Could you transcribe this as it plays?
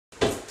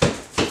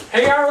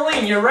Hey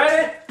Arlene, you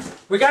ready?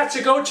 We got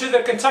to go to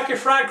the Kentucky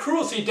Fried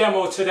Cruelty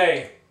demo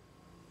today.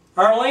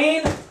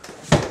 Arlene?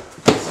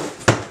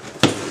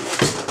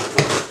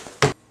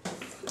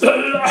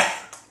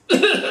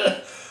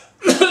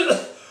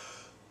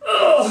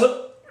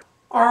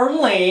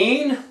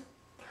 Arlene?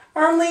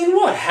 Arlene,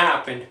 what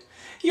happened?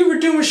 You were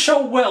doing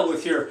so well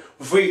with your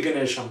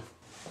veganism.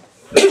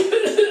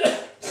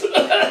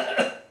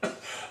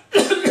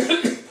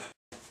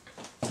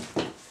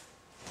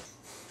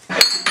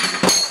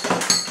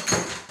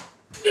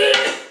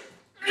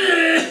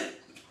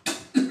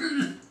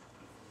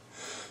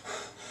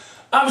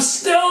 I'm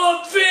still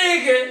a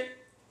vegan.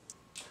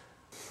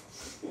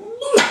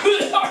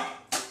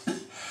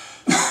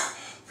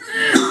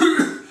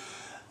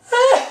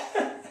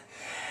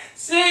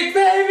 Zeke,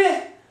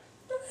 baby.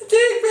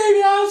 Zeke,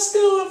 baby, I'm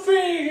still a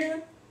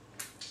vegan.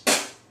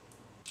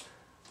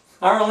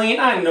 Arlene,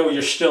 I know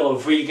you're still a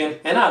vegan,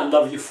 and I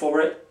love you for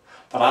it.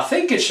 But I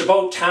think it's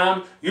about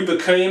time you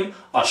became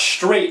a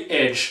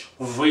straight-edge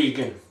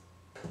vegan.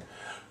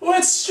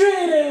 What's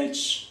straight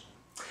edge?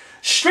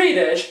 Straight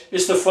edge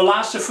is the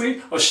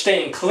philosophy of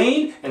staying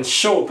clean and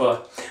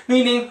sober,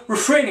 meaning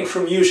refraining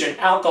from using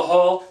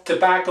alcohol,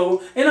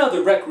 tobacco, and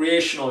other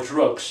recreational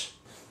drugs.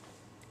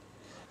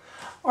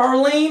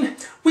 Arlene,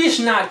 we's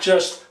not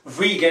just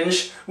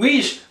vegans,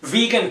 we's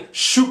vegan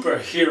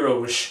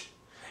superheroes.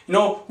 You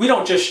know, we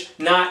don't just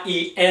not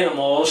eat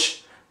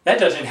animals. That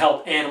doesn't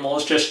help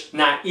animals, just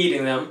not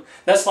eating them.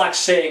 That's like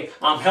saying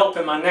I'm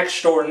helping my next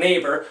door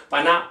neighbor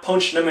by not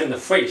punching them in the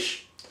face.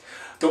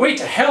 The way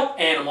to help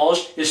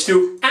animals is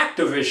through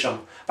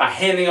activism, by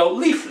handing out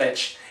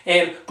leaflets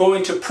and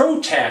going to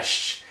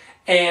protests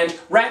and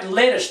writing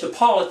letters to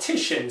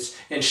politicians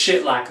and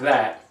shit like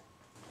that.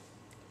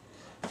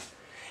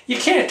 You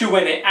can't do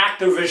any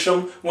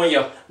activism when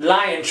you're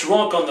lying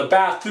drunk on the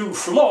bathroom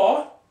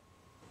floor.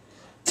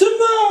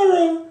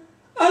 Tomorrow,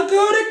 I'll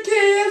go to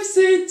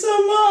KFC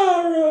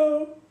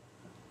tomorrow.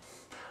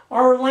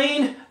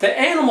 Arlene, the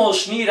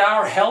animals need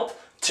our help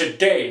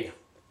today.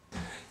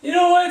 You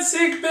know what,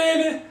 Zeke,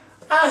 baby?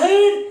 I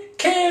heard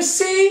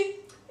KFC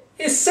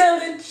is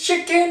selling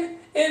chicken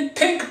in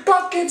pink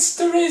buckets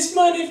to raise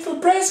money for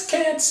breast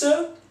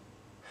cancer.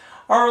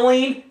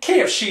 Arlene,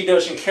 KFC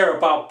doesn't care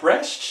about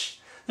breasts.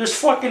 There's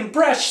fucking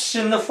breasts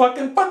in the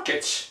fucking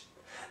buckets.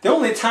 The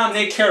only time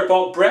they care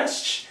about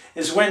breasts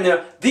is when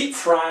they're deep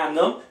frying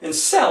them and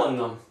selling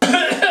them.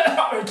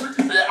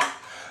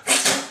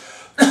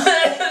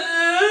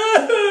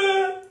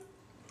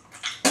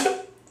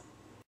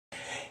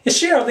 You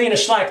see, Arlene,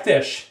 it's like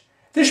this.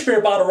 This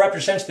beer bottle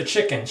represents the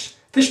chickens.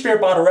 This beer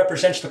bottle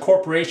represents the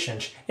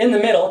corporations. In the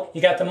middle,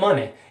 you got the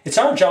money. It's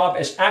our job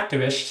as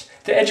activists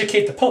to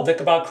educate the public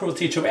about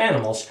cruelty to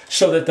animals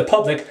so that the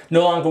public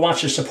no longer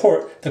wants to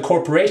support the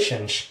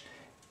corporations.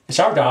 It's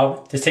our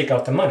job to take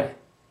out the money.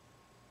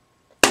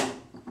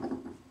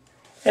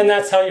 And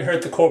that's how you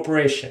hurt the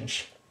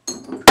corporations.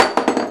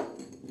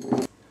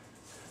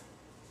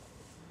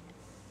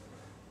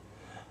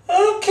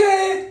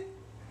 Okay.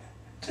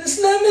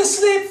 Just let me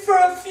sleep for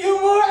a few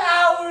more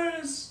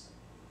hours.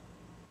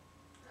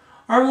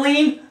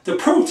 Arlene, the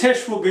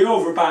protest will be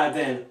over by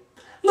then.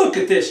 Look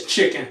at this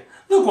chicken.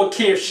 Look what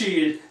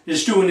KFC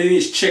is doing to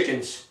these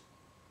chickens.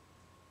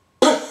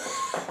 I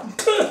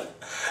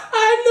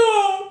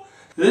know.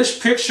 This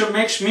picture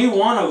makes me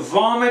want to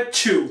vomit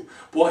too.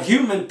 What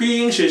human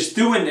beings is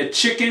doing to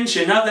chickens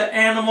and other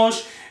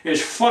animals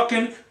is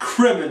fucking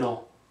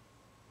criminal.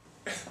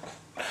 I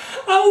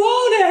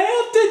want to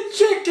help the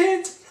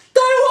chickens.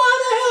 I want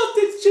to help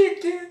the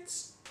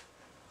chickens.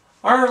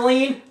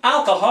 Arlene,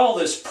 alcohol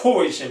is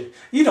poison.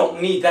 You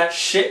don't need that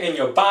shit in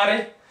your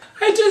body.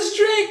 I just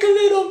drank a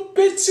little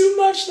bit too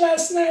much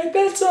last night,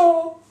 that's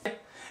all.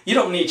 You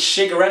don't need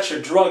cigarettes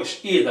or drugs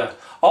either.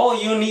 All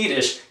you need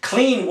is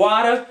clean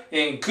water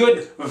and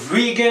good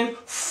vegan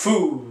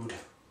food.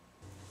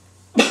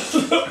 Can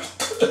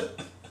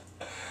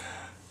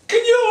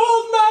you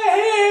hold my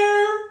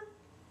hair?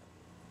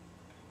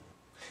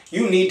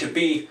 You need to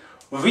be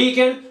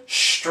vegan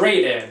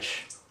straight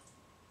edge.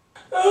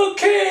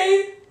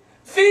 Okay,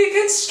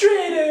 vegan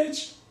straight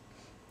edge.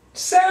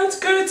 Sounds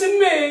good to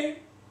me.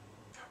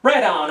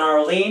 Right on,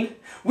 Arlene.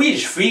 We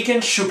as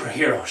vegan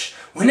superheroes,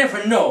 we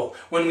never know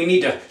when we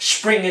need to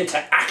spring into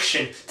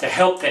action to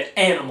help the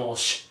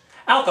animals.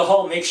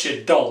 Alcohol makes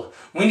you dull.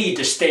 We need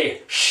to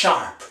stay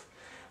sharp.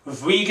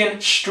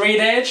 Vegan straight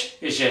edge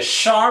is as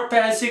sharp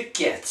as it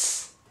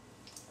gets.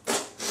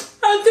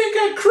 I think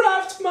I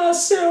crapped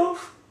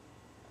myself.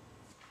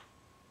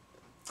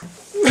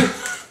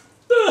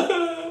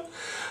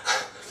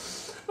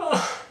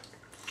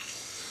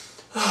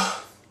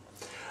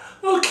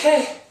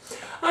 Okay,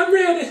 I'm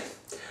ready.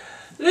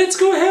 Let's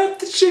go help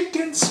the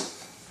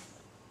chickens.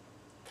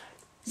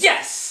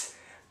 Yes!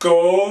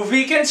 Go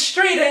vegan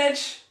straight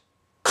edge!